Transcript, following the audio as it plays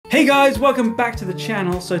Hey guys, welcome back to the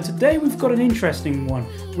channel. So today we've got an interesting one.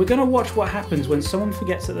 We're going to watch what happens when someone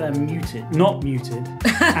forgets that they're not muted,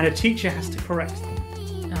 and a teacher has to correct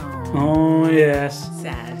them. Oh yes.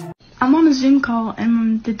 Sad. I'm on a Zoom call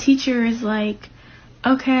and the teacher is like,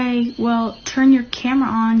 okay, well, turn your camera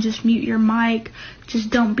on, just mute your mic, just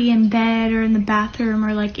don't be in bed or in the bathroom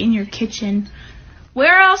or like in your kitchen.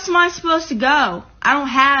 Where else am I supposed to go? I don't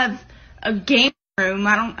have a game room.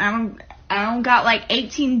 I don't got like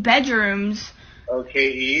 18 bedrooms. Okay,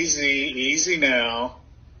 easy now.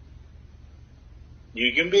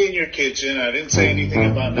 You can be in your kitchen. I didn't say anything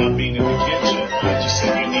about not being in the kitchen. I just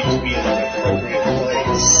said you need to be in an appropriate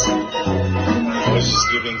place. I was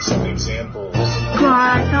just giving some examples.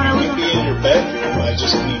 God, I thought I was You can be in your bedroom. I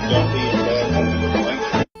just mean don't be in bed under the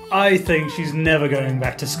blanket. I think she's never going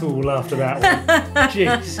back to school after that one.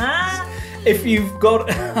 Jeez. If you've got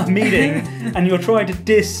a meeting and you're trying to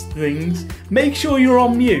diss things, make sure you're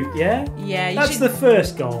on mute, yeah? Yeah, you That's should the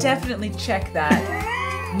first goal. definitely check that.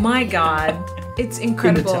 My God, it's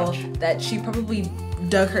incredible that she probably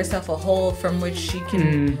dug herself a hole from which she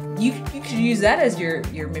can. You could use that as your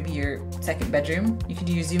maybe your second bedroom. You could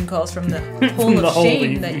use Zoom calls from the hole of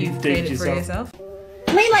shame that you've created for yourself.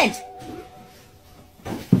 Leland,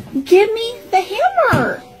 give me the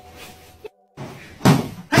hammer.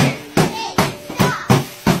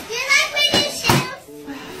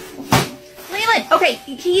 Okay,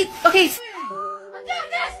 okay.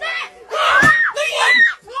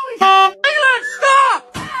 Leland,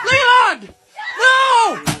 stop! Leland!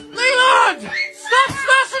 No! Leland! Stop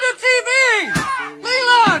smashing the TV!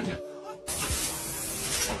 Leland!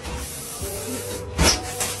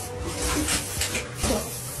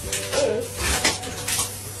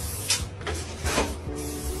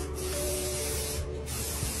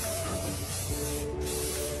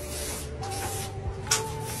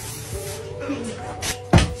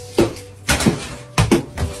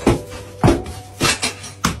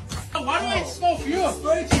 Why do I smell fuel?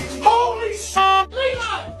 Holy shit!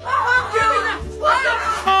 Leland! Give me that! What the?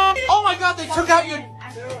 Oh my God! They took out your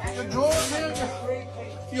drawers here.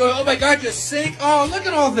 Oh my God! Your sink. Oh, look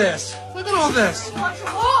at all this! Look at all this!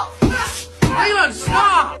 Leland,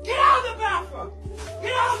 stop! Get out of the bathroom!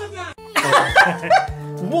 Get out of the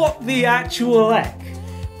bathroom! What the actual heck?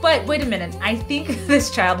 But wait a minute, I think this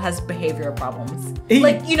child has behavioral problems.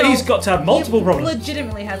 He's got to have multiple problems.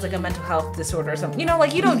 Legitimately has like a mental health disorder or something. You know,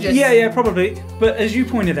 like you don't just. Yeah, probably. But as you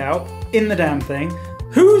pointed out in the damn thing,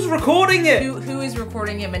 who's recording it? Who is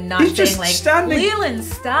recording him and not He's saying just like, standing. Leland,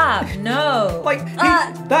 stop, no. Like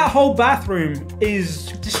that whole bathroom is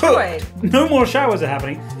destroyed. Cooked. No more showers are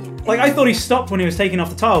happening. Like, I thought he stopped when he was taking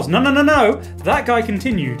off the tiles. No. That guy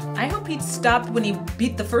continued. I hope he'd stopped when he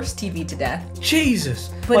beat the first TV to death.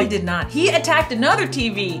 Jesus. But he did not. He attacked another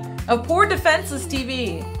TV. A poor defenseless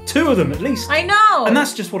TV. Two of them, at least. I know. And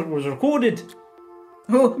that's just what was recorded.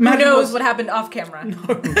 Who knows what happened off camera?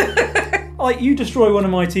 No. Like, you destroy one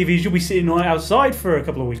of my TVs, you'll be sitting right outside for a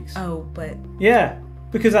couple of weeks. Oh, but... Yeah.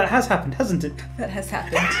 Because that has happened, hasn't it? That has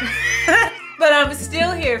happened. But I'm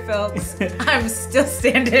still here, folks. I'm still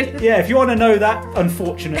standing. Yeah, if you want to know that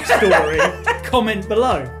unfortunate story, comment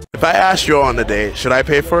below. If I asked you on a date, should I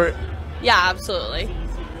pay for it? Yeah, absolutely.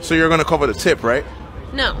 So you're gonna cover the tip, right?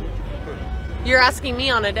 No. You're asking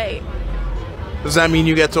me on a date. Does that mean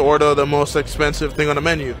you get to order the most expensive thing on the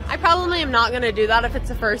menu? I probably am not going to do that if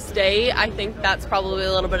it's a first date. I think that's probably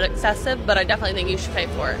a little bit excessive, but I definitely think you should pay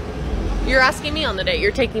for it. You're asking me on the date.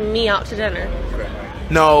 You're taking me out to dinner.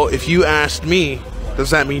 No, if you asked me, does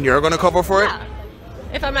that mean you're gonna cover for it? Yeah.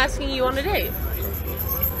 If I'm asking you on a date.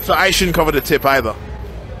 So I shouldn't cover the tip either?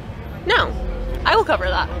 No. I will cover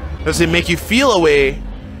that. Does it make you feel a way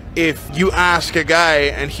if you ask a guy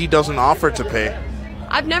and he doesn't offer to pay?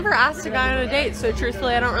 I've never asked a guy on a date, so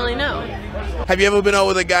truthfully I don't really know. Have you ever been out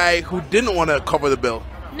with a guy who didn't want to cover the bill?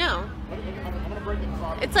 No.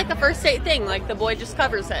 It's like a first date thing, like the boy just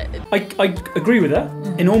covers it. I agree with that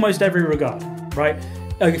in almost every regard, right?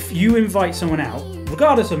 If you invite someone out,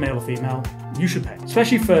 regardless of male or female, you should pay.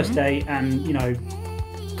 Especially first date and, you know,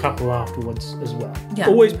 couple afterwards as well. Yeah.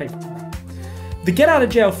 Always pay for that. The get out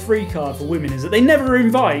of jail free card for women is that they never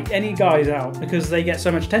invite any guys out because they get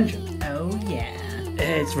so much attention. Oh, yeah.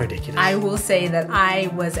 It's ridiculous. I will say that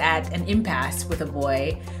I was at an impasse with a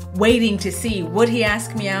boy waiting to see, would he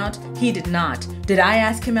ask me out? He did not. Did I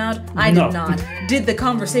ask him out? I did not. Did the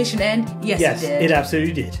conversation end? Yes, it did. It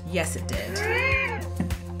absolutely did. Yes, it did.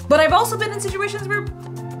 But I've also been in situations where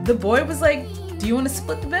the boy was like, do you want to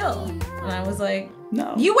split the bill? And I was like,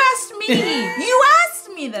 no. You asked me! You asked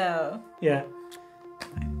me, though! Yeah.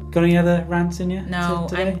 Got any other rants in you? No,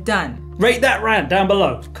 today? I'm done. Rate that rant down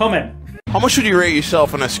below. Comment. How much would you rate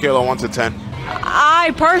yourself on a scale of 1 to 10?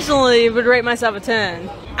 I personally would rate myself a 10.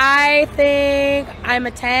 I think I'm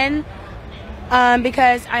a 10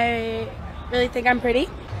 because I really think I'm pretty.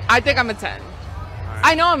 I think I'm a 10.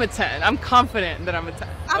 I know I'm a 10. I'm confident that I'm a 10.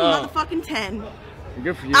 I'm a motherfucking 10.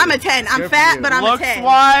 Good for you. I'm a 10. I'm fat, but I'm a 10.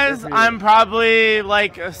 Looks-wise, I'm probably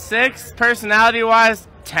like a 6. Personality-wise,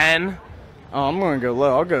 10. Oh, I'm gonna go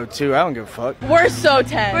low. I'll go 2. I don't give a fuck. We're so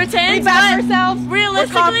 10. We're 10. We back ourselves.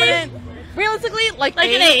 Realistically, like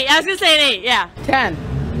an 8. I was gonna say an 8. Yeah. 10.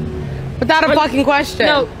 Without a fucking question.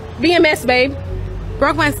 No, BMS, babe.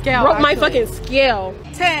 Broke my scale. Broke my fucking scale.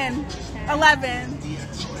 10. 11.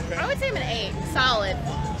 I would say I'm an 8. Solid.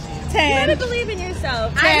 10. You gotta believe in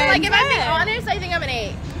yourself. Like, if I'm being honest, I think I'm an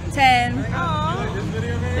 8. 10.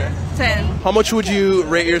 10. How much would you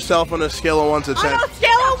rate yourself on a scale of 1 to 10? On a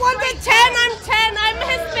scale of 1 to 10, I'm 10. I'm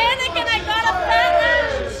Hispanic and I got a fat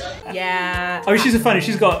ass. Yeah. Oh, she's a funny.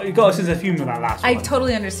 She's got a sense of humor that last one. I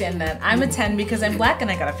totally understand that. I'm a 10 because I'm black and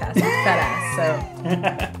I got a fat ass.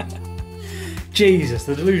 So. Jesus,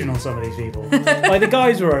 the delusion on some of these people. Like, the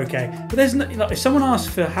guys were okay, but there's no, like, if someone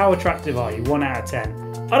asks for how attractive are you, 1 out of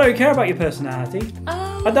 10, I don't care about your personality.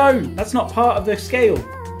 Oh. I don't. That's not part of the scale.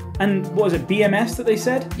 And what was it, BMS that they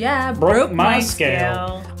said? Yeah, broke my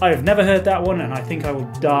scale. I have never heard that one, and I think I will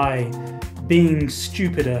die being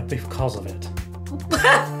stupider because of it.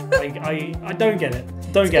 Like, I don't get it.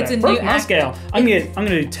 Don't get it. Broke my scale. I'm gonna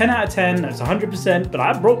do 10 out of 10. That's 100%. But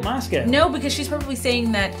I broke my scale. No, because she's probably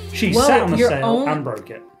saying that she sat on the scale and broke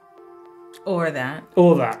it. Or that.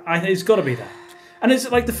 Or that. It's got to be that. And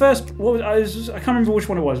it's like the first. I can't remember which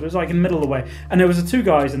one it was. But it was like in the middle of the way, and there was the 2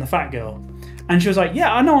 guys and the fat girl, and she was like,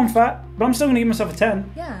 "Yeah, I know I'm fat, but I'm still gonna give myself a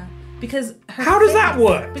 10." Yeah. Because how does that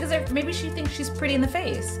work? Because maybe she thinks she's pretty in the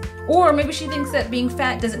face. Or maybe she thinks that being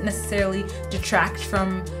fat doesn't necessarily detract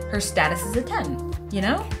from her status as a 10, you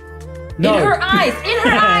know? No. In her eyes, in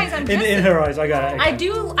her eyes, I got it.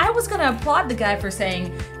 I was gonna applaud the guy for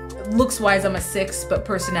saying, looks-wise I'm a 6, but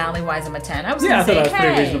personality-wise I'm a 10. I thought that was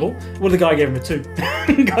pretty reasonable. Well, the guy gave him a 2.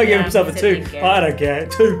 The guy gave himself a 2. I don't care.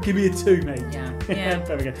 2, give me a 2, mate. Yeah.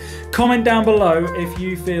 There we go. Comment down below if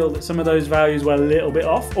you feel that some of those values were a little bit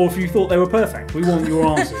off, or if you thought they were perfect. We want your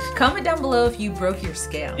answers. Comment down below if you broke your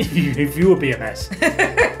scale. if you were BMS.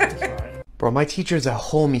 Bro, my teacher's a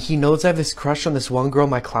homie. He knows I have this crush on this one girl in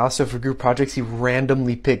my class, so for group projects, he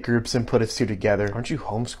randomly picked groups and put us 2 together. Aren't you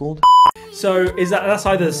homeschooled? So, that's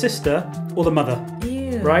either the sister or the mother?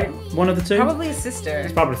 Ew. Right? One of the 2? Probably a sister.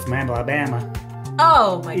 It's probably from Alabama.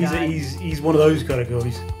 Oh my god. He's one of those kind of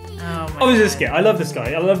guys. Oh my god. This guy. I love this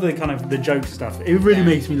guy. I love the kind of the joke stuff. It really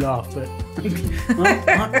makes me laugh, but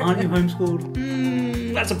aren't you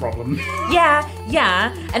homeschooled? That's a problem.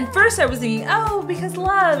 Yeah. And first I was thinking, oh, because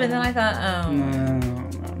love, and then I thought, oh. No.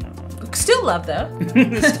 Still love though.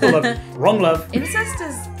 Still love. Wrong love. Incest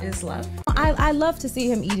is love. I love to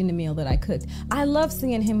see him eating the meal that I cooked. I love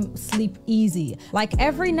seeing him sleep easy. Like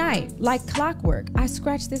every night, like clockwork, I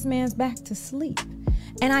scratch this man's back to sleep.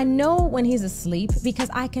 And I know when he's asleep because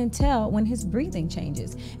I can tell when his breathing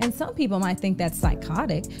changes. And some people might think that's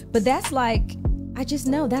psychotic, but that's like, I just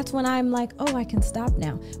know that's when I'm like, oh, I can stop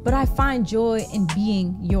now. But I find joy in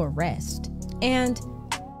being your rest. And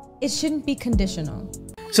it shouldn't be conditional.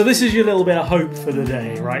 So this is your little bit of hope for the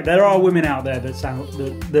day, right? There are women out there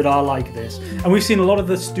that are like this, and we've seen a lot of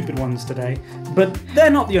the stupid ones today, but they're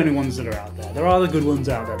not the only ones that are out there. There are the good ones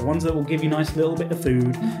out there, the ones that will give you a nice little bit of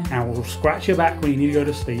food and will scratch your back when you need to go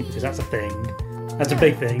to sleep, because that's a thing. That's a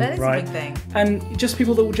big thing, that is right? a big thing. And just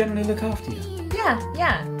people that will generally look after you. Yeah.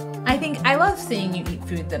 I love seeing you eat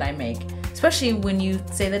food that I make, especially when you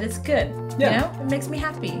say that it's good. Yeah. You know, it makes me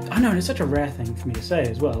happy. I know, and it's such a rare thing for me to say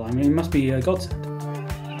as well. I mean, it must be a godsend.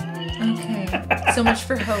 Okay. So much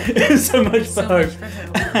for hope. so much for hope.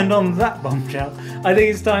 And on that bombshell, I think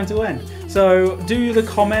it's time to end. So do the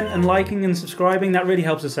comment and liking and subscribing. That really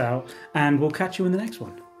helps us out. And we'll catch you in the next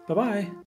one. Bye-bye.